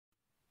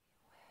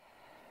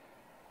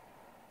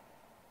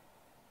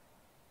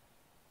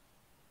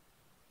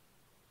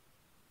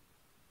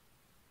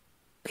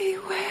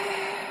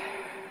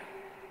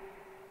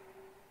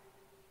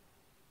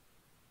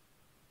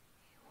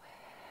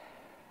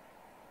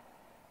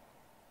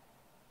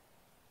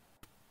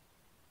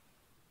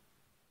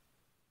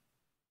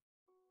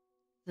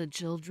The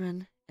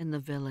Children in the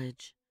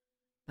Village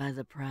by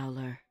the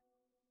Prowler.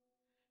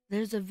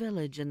 There's a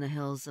village in the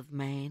hills of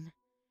Maine,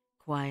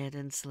 quiet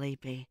and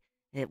sleepy,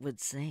 it would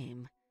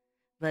seem,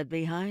 but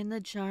behind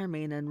the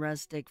charming and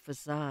rustic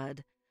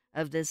facade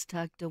of this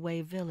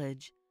tucked-away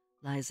village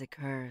lies a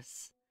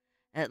curse.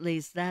 At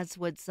least that's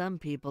what some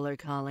people are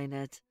calling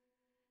it.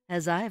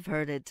 As I've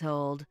heard it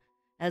told,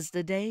 as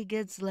the day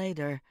gets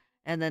later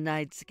and the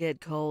nights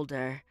get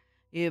colder,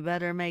 you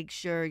better make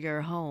sure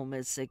your home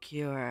is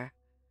secure.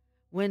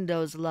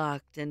 Windows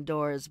locked and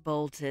doors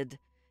bolted,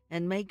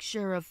 and make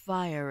sure a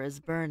fire is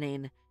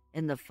burning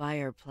in the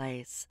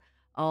fireplace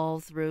all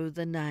through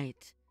the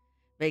night,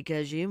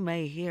 because you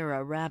may hear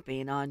a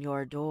rapping on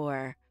your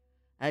door,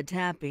 a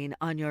tapping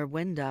on your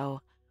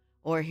window,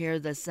 or hear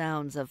the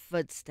sounds of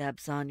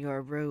footsteps on your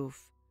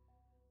roof.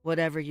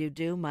 Whatever you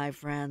do, my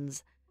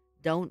friends,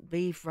 don't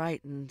be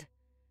frightened,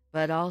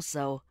 but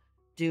also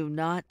do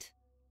not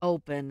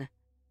open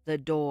the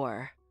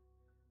door.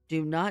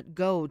 Do not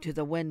go to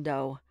the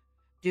window.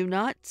 Do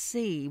not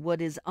see what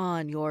is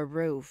on your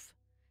roof,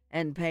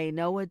 and pay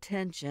no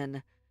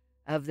attention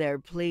of their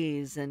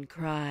pleas and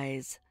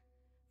cries,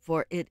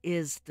 for it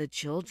is the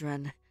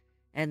children,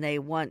 and they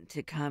want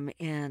to come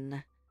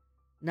in.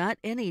 Not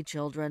any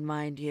children,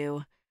 mind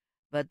you,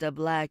 but the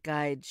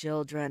black-eyed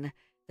children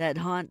that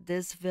haunt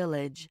this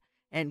village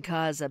and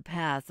cause a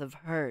path of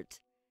hurt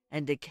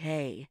and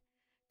decay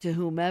to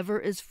whomever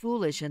is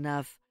foolish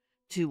enough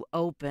to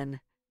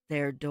open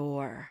their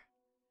door.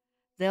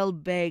 They'll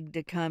beg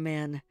to come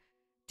in.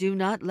 Do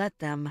not let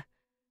them.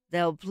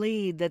 They'll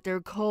plead that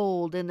they're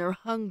cold and they're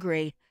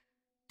hungry.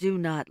 Do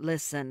not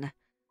listen.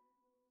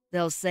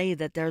 They'll say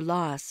that they're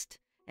lost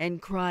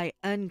and cry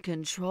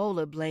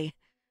uncontrollably,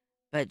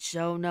 but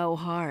show no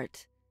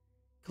heart.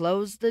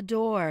 Close the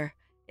door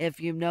if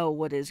you know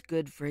what is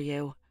good for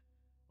you,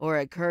 or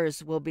a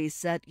curse will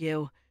beset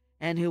you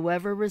and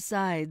whoever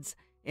resides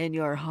in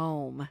your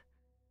home.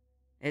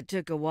 It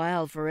took a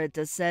while for it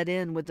to set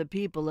in with the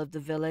people of the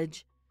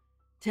village.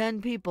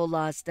 10 people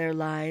lost their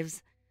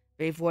lives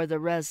before the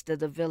rest of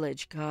the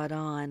village caught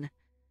on.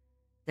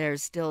 They're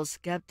still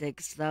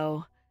skeptics,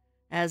 though,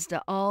 as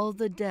to all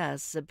the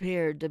deaths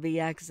appeared to be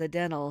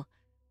accidental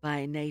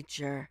by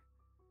nature.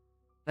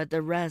 But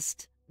the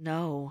rest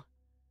know.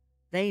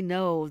 They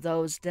know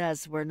those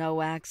deaths were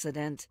no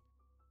accident.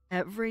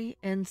 Every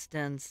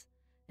instance,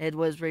 it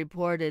was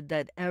reported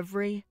that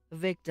every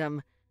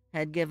victim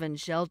had given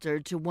shelter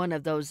to one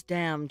of those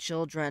damned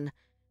children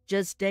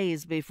just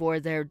days before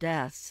their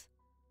deaths.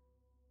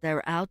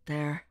 They're out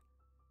there,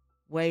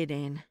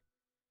 waiting,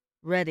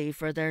 ready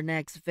for their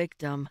next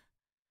victim,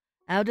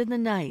 out in the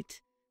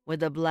night with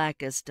the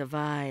blackest of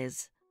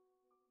eyes,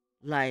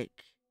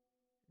 like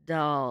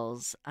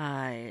doll's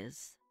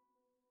eyes.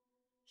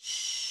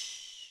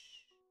 Shh!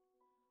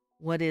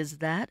 What is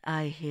that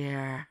I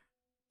hear?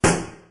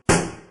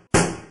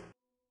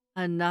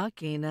 A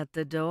knocking at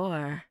the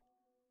door.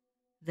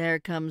 There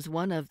comes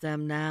one of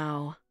them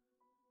now,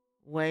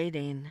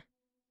 waiting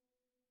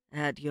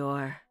at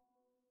your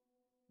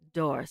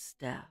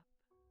doorstep.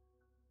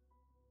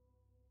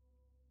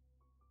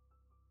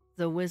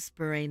 The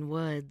Whispering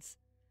Woods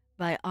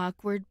by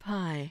Awkward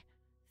Pie,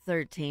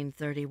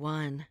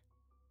 1331.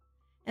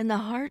 In the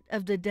heart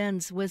of the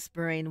dense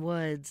whispering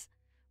woods,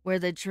 where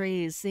the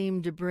trees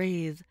seemed to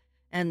breathe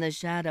and the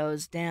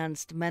shadows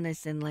danced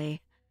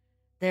menacingly,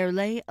 there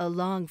lay a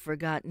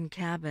long-forgotten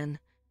cabin.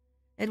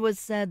 It was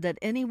said that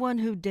anyone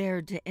who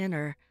dared to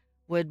enter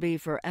would be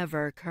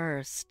forever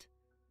cursed.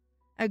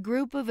 A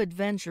group of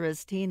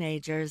adventurous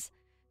teenagers,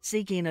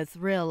 seeking a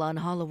thrill on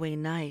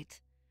Halloween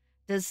night,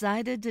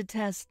 decided to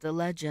test the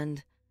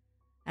legend.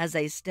 As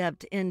they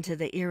stepped into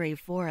the eerie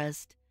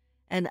forest,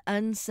 an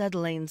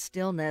unsettling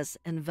stillness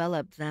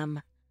enveloped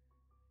them.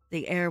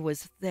 The air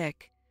was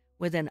thick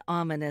with an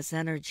ominous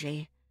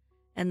energy,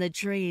 and the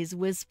trees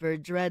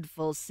whispered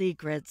dreadful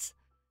secrets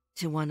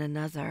to one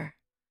another.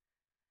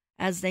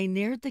 As they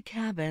neared the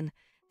cabin,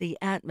 the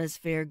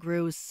atmosphere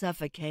grew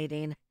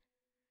suffocating.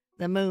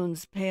 The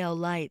moon's pale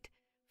light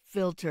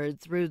filtered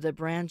through the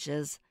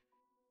branches,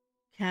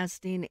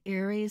 casting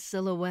eerie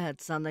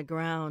silhouettes on the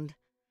ground.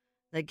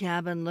 The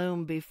cabin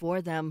loomed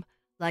before them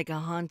like a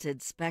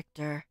haunted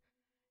specter,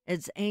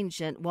 its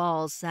ancient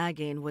walls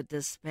sagging with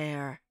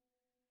despair.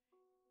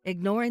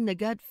 Ignoring the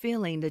gut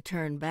feeling to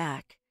turn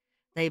back,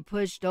 they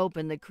pushed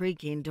open the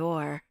creaking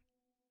door.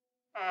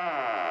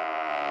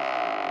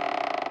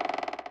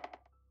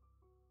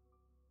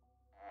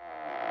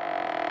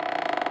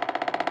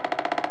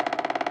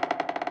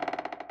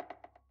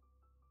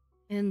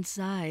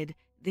 Inside,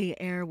 the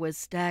air was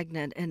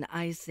stagnant and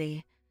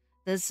icy,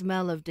 the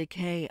smell of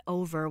decay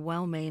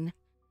overwhelming.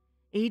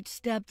 Each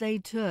step they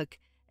took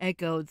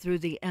echoed through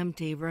the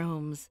empty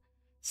rooms,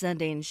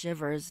 sending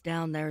shivers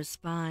down their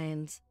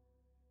spines.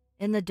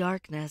 In the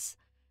darkness,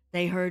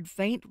 they heard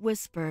faint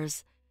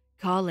whispers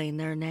calling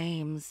their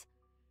names.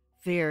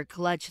 Fear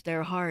clutched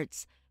their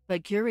hearts,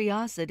 but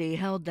curiosity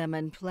held them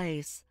in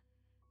place.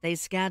 They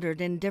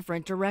scattered in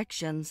different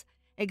directions,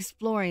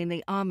 exploring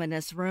the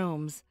ominous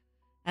rooms.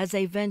 As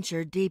they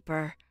ventured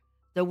deeper,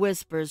 The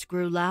whispers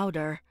grew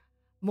louder,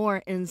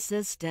 more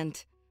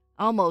insistent,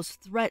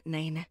 almost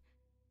threatening.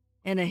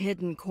 In a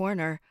hidden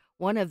corner,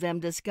 one of them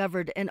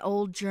discovered an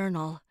old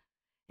journal.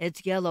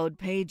 Its yellowed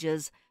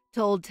pages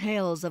told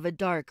tales of a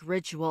dark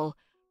ritual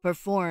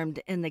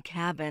performed in the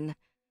cabin,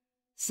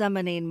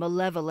 summoning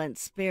malevolent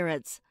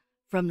spirits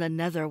from the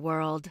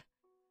netherworld.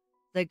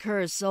 The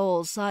cursed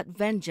soul sought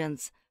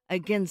vengeance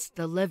against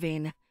the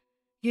living,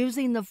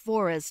 using the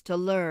forest to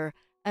lure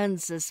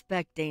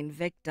unsuspecting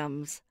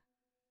victims.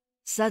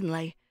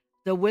 Suddenly,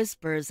 the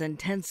whispers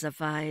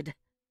intensified.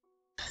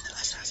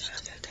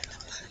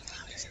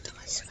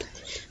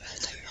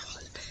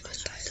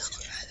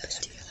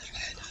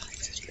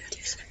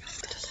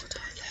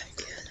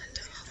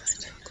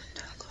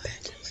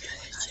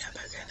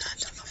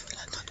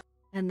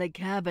 And the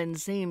cabin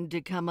seemed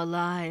to come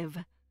alive.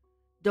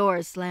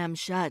 Doors slammed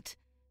shut,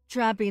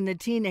 trapping the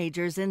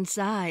teenagers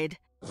inside.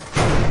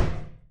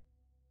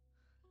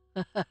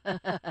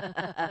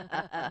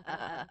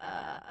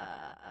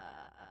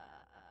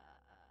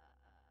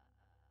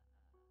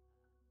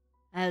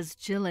 As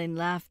chilling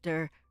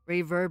laughter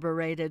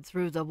reverberated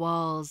through the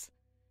walls,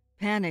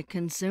 panic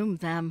consumed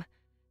them,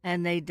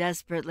 and they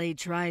desperately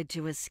tried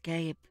to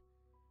escape.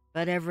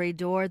 But every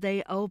door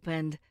they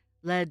opened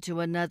led to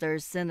another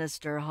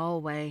sinister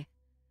hallway.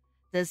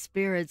 The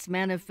spirits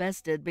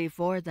manifested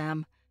before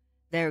them,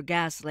 their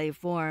ghastly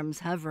forms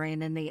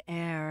hovering in the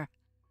air.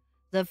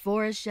 The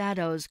forest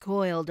shadows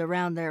coiled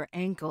around their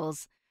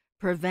ankles,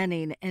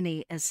 preventing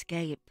any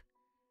escape.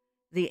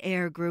 The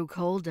air grew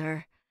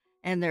colder,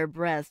 and their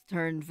breath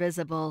turned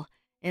visible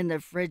in the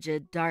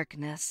frigid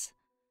darkness.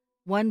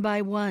 One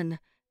by one,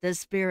 the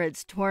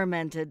spirits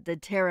tormented the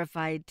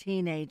terrified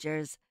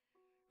teenagers,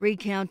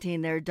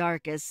 recounting their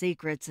darkest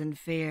secrets and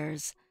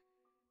fears.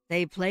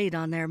 They played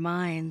on their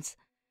minds,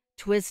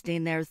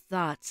 twisting their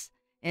thoughts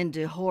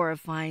into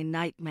horrifying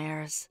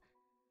nightmares.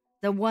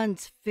 The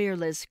once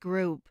fearless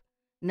group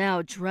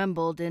now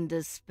trembled in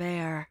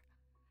despair,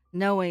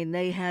 knowing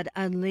they had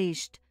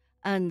unleashed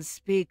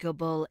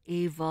unspeakable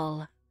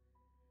evil.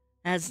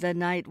 As the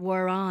night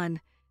wore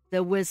on,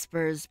 the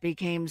whispers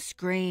became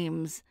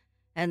screams,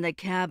 and the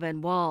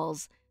cabin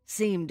walls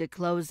seemed to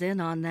close in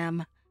on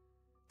them.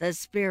 The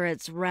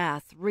spirit's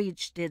wrath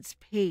reached its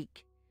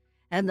peak,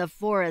 and the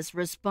forest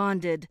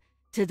responded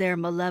to their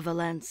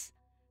malevolence,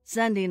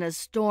 sending a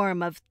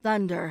storm of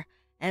thunder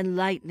and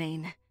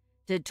lightning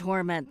to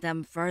torment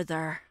them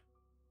further.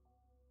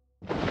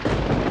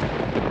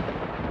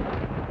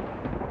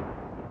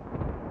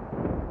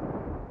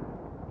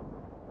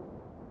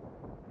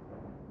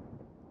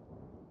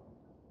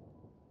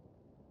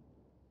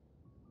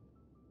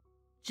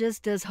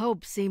 Just as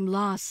hope seemed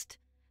lost,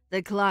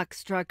 the clock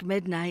struck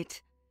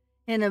midnight.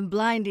 In a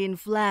blinding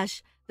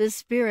flash, the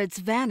spirits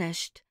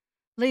vanished,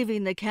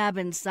 leaving the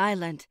cabin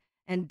silent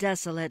and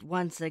desolate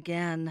once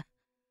again.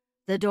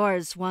 The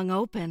doors swung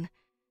open,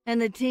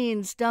 and the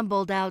teens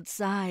stumbled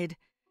outside,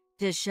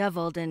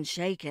 disheveled and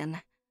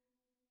shaken.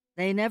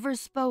 They never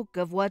spoke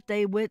of what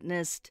they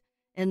witnessed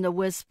in the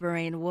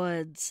whispering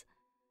woods.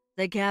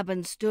 The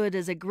cabin stood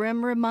as a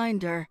grim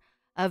reminder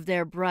of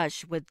their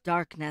brush with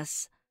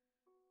darkness.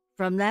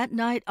 From that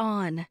night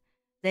on,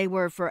 they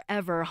were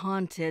forever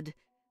haunted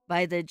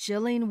by the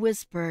chilling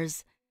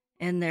whispers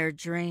in their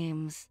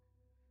dreams,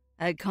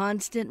 a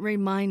constant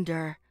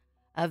reminder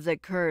of the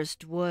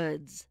cursed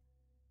woods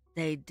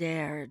they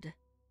dared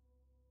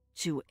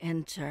to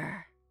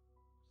enter.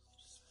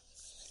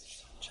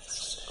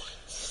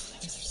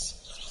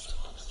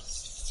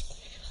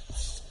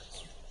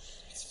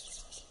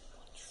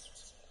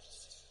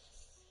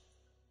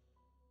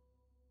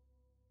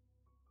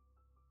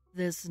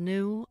 This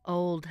New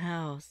Old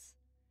House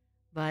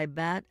by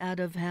Bat Out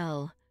of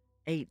Hell,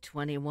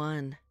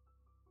 821.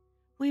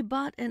 We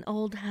bought an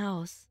old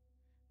house,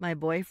 my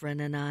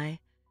boyfriend and I.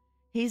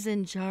 He's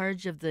in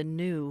charge of the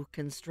new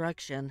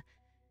construction,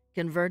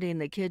 converting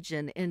the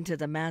kitchen into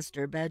the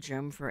master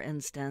bedroom, for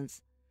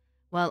instance,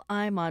 while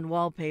I'm on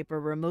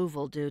wallpaper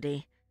removal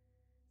duty.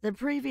 The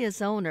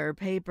previous owner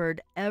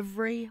papered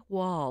every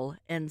wall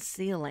and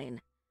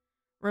ceiling.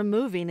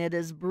 Removing it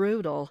is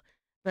brutal,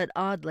 but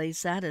oddly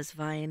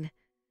satisfying.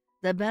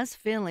 The best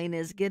feeling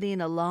is getting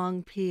a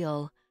long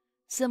peel,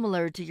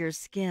 similar to your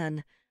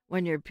skin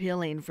when you're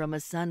peeling from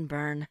a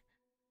sunburn.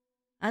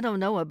 I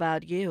don't know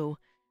about you,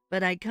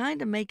 but I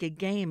kind of make a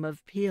game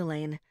of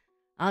peeling,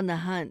 on the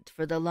hunt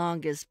for the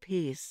longest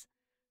piece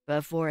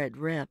before it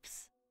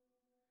rips.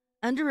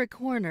 Under a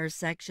corner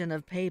section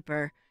of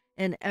paper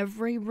in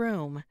every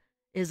room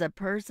is a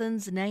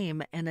person's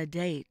name and a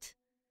date.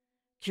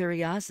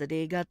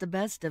 Curiosity got the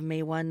best of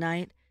me one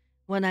night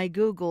when I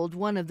Googled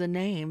one of the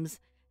names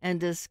and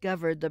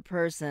discovered the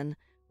person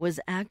was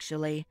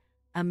actually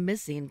a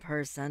missing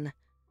person.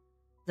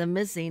 The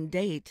missing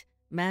date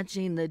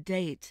matching the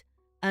date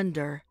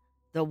under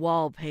the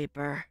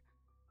wallpaper.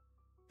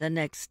 The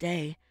next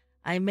day,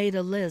 I made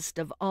a list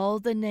of all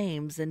the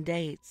names and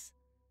dates.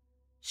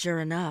 Sure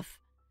enough,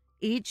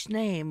 each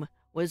name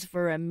was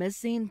for a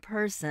missing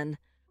person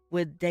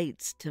with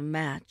dates to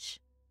match.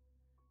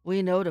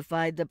 We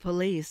notified the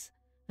police,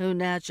 who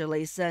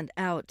naturally sent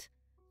out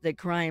the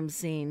crime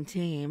scene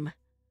team.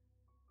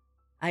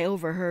 I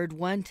overheard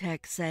one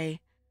tech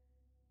say,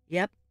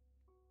 "Yep,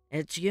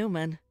 it's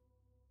human."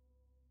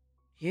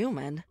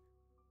 Human?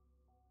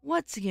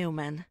 What's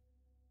human?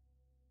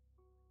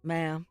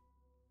 Ma'am,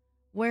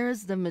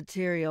 where's the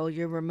material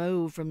you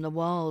removed from the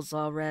walls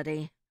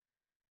already?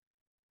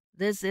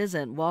 This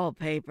isn't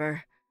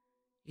wallpaper.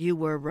 You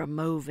were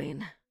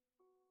removing.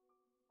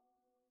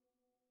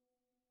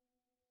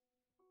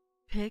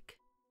 Pick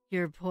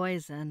Your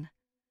Poison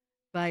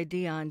by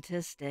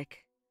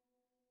Deontistic.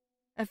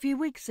 A few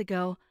weeks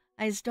ago,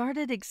 I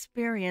started to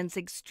experience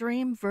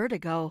extreme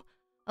vertigo,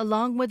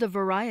 along with a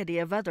variety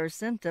of other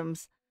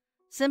symptoms.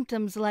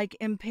 Symptoms like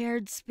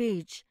impaired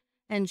speech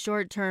and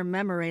short-term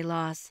memory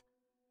loss.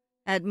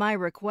 At my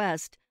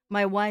request,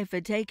 my wife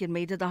had taken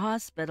me to the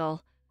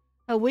hospital.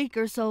 A week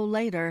or so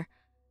later,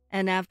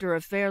 and after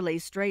a fairly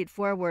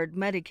straightforward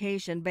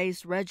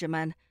medication-based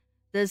regimen,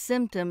 the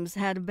symptoms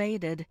had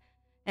abated,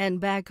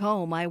 and back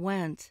home I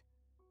went.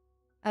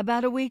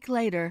 About a week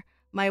later,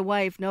 my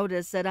wife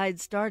noticed that I'd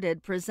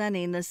started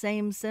presenting the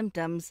same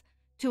symptoms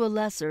to a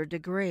lesser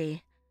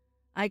degree.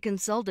 I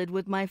consulted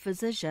with my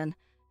physician,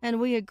 and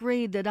we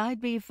agreed that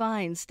I'd be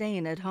fine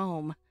staying at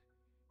home.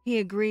 He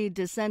agreed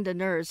to send a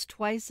nurse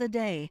twice a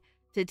day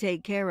to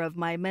take care of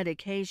my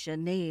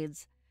medication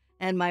needs,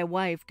 and my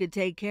wife could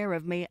take care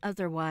of me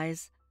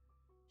otherwise.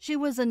 She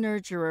was a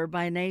nurturer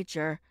by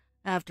nature,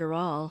 after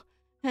all,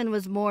 and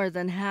was more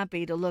than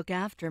happy to look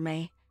after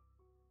me.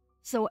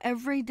 So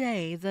every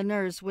day the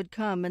nurse would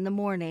come in the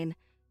morning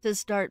to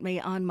start me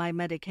on my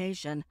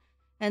medication,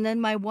 and then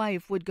my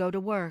wife would go to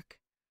work.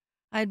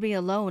 I'd be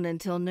alone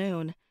until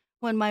noon,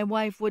 when my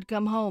wife would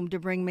come home to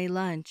bring me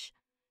lunch,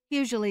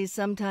 usually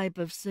some type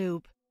of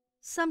soup,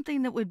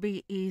 something that would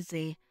be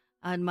easy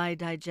on my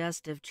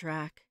digestive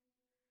tract.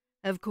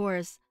 Of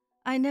course,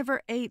 I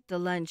never ate the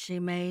lunch she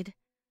made.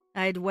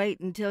 I'd wait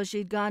until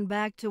she'd gone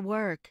back to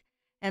work,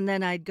 and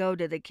then I'd go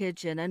to the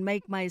kitchen and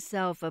make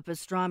myself a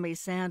pastrami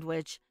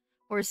sandwich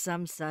or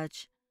some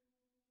such.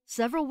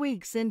 Several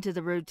weeks into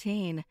the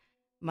routine,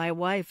 my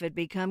wife had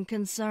become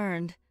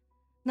concerned.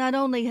 Not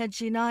only had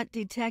she not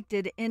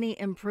detected any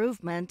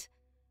improvement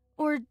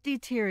or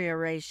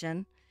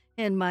deterioration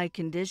in my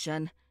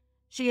condition,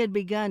 she had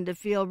begun to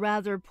feel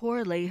rather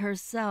poorly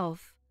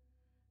herself.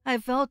 I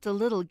felt a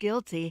little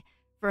guilty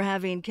for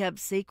having kept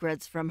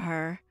secrets from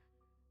her,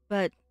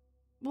 but,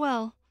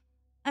 well,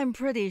 I'm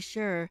pretty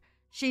sure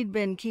she'd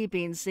been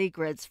keeping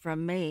secrets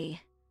from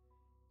me.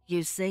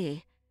 You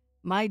see,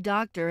 my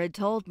doctor had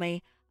told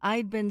me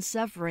I'd been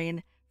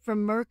suffering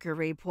from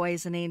mercury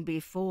poisoning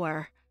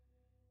before,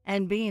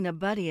 and being a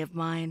buddy of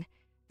mine,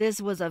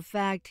 this was a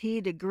fact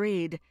he'd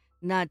agreed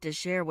not to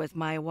share with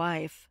my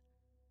wife.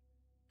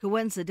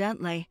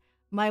 Coincidentally,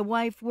 my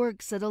wife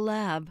works at a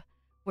lab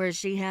where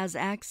she has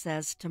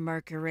access to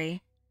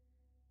mercury.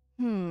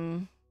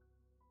 Being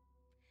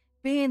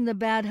the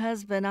bad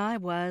husband I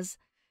was,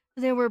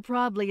 there were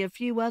probably a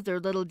few other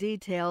little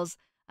details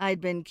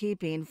I'd been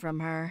keeping from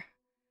her.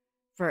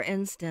 For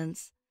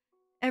instance,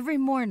 every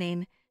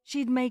morning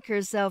she'd make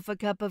herself a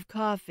cup of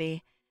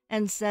coffee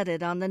and set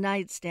it on the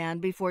nightstand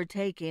before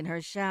taking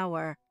her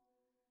shower.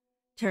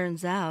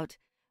 Turns out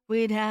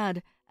we'd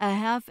had a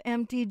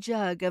half-empty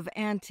jug of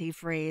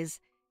antifreeze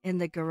in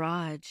the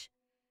garage,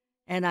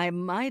 and I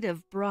might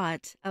have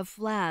brought a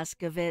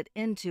flask of it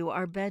into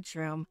our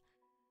bedroom,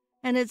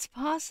 and it's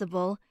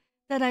possible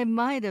that I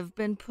might have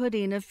been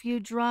putting a few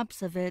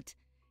drops of it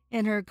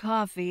in her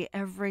coffee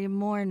every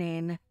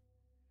morning.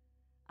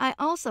 I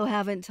also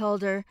haven't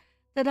told her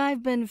that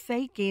I've been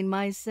faking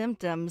my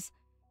symptoms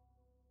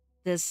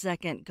this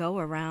second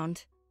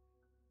go-around.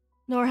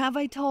 Nor have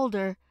I told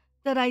her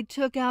that I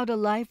took out a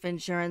life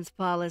insurance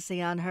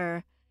policy on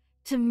her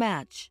to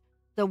match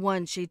the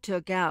one she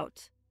took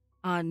out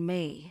on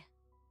me.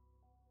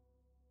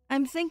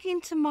 I'm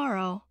thinking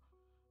tomorrow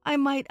I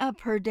might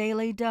up her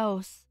daily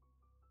dose.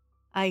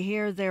 I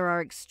hear there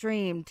are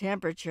extreme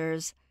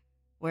temperatures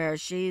where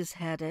she's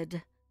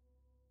headed.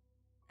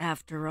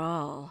 After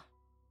all,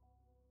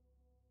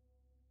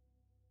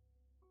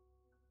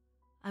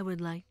 I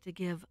would like to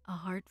give a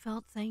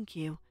heartfelt thank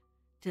you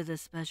to the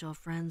special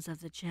friends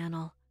of the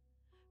channel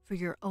for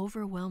your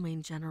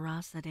overwhelming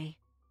generosity.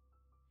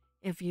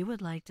 If you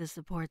would like to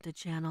support the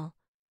channel,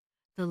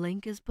 the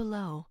link is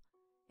below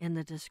in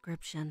the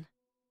description.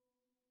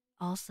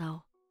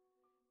 Also,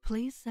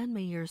 please send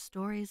me your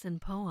stories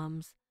and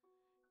poems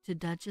to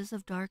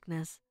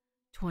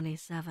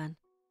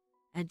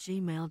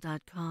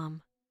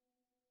duchessofdarkness27@gmail.com.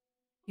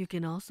 You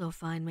can also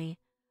find me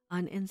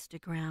on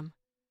Instagram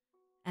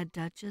at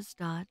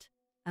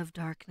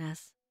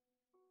duchess.ofdarkness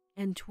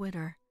and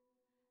Twitter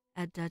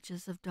at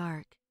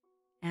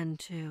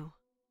duchessofdarkn2.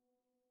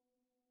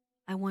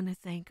 I want to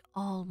thank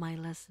all my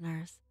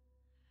listeners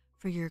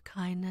for your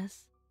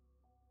kindness,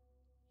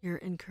 your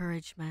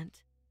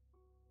encouragement,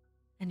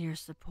 and your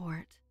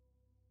support.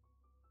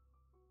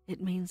 It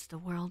means the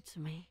world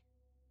to me.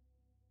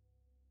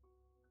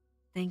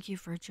 Thank you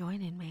for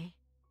joining me.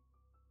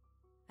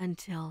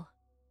 Until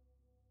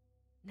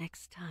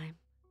next time.